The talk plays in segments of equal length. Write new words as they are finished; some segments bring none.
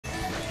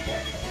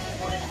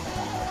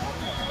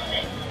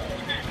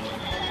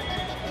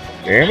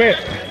Damn it.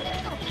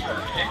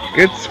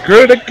 Get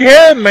screwed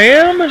again,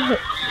 man.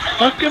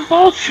 Fucking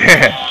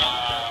bullshit.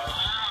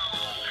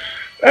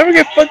 Never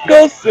get fucking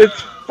ghosts.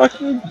 It's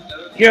fucking,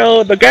 you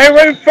know, the guy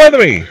right in front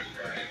of me.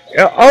 You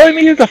know, all I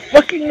need is a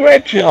fucking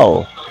red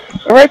shell.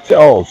 Or red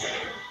shells.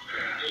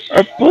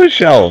 Or blue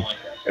shell.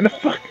 And a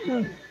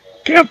fucking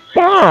get a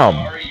bomb.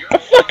 A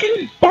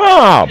fucking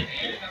bomb.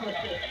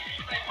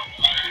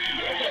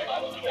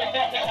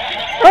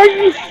 Are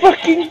you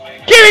fucking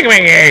kidding me,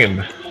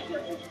 game?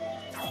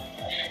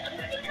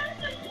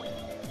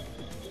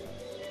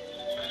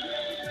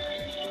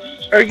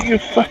 Are you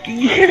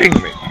fucking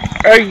kidding me?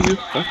 Are you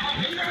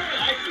fucking...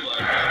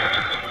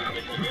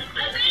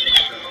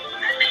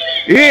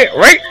 Yeah,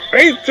 right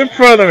in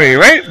front of me,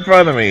 right in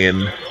front of me,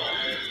 and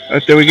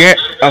do we get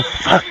a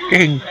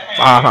fucking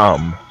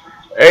bomb?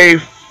 A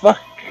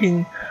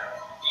fucking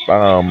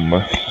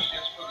bomb.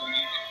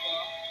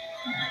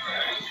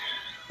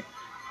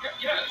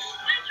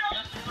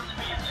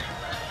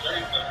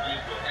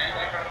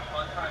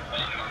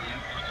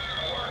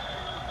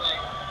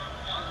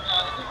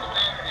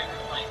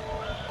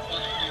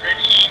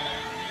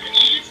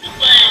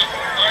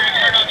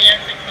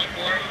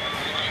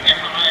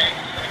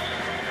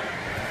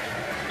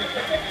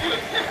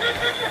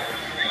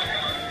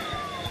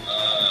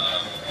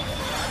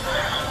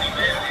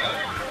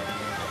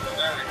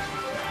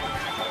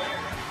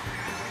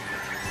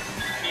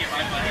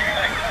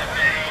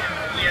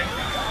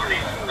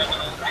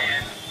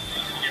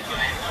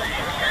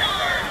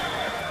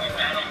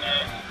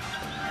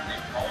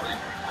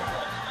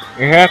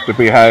 You have to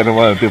be high to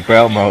want to do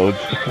battle modes.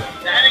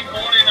 That and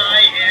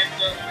GoldenEye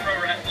and the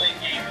pro wrestling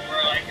games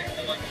where like it's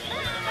so much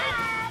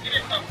it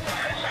is something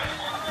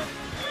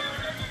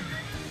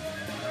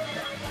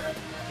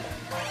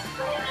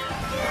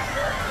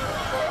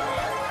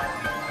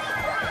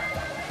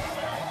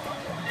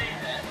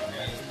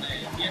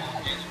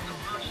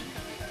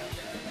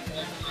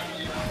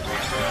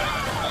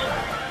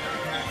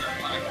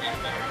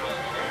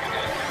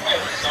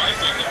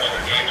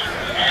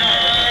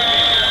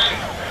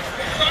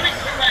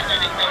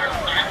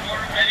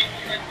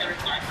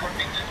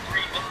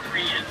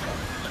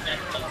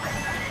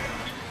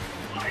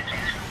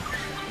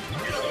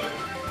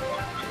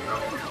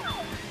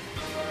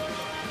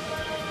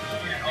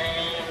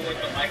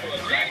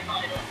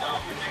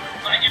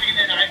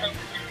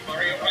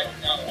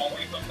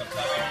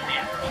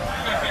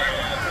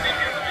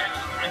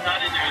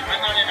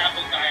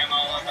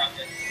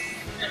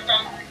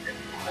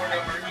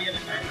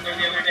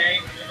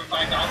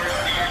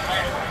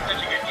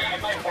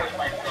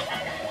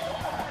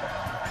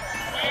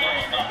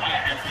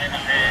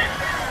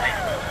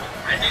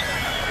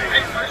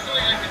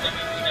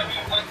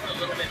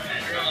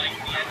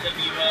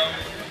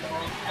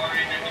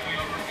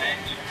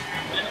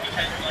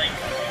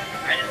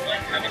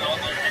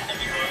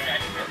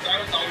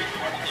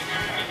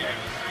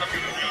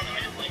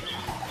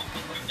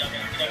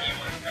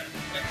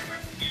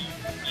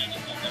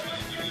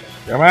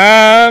Come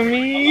on,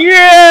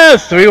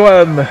 yes, we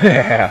won.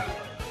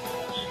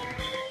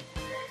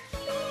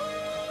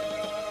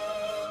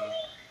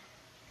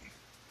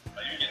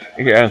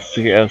 Yes,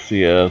 yes,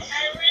 yes.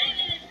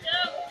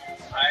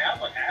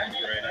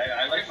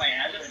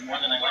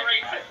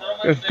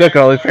 It took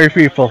only 3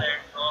 people.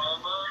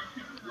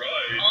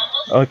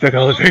 Oh, it took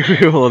only 3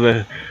 people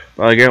to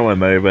get one,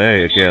 maybe.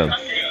 Hey, again.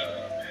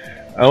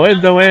 I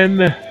win to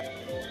win.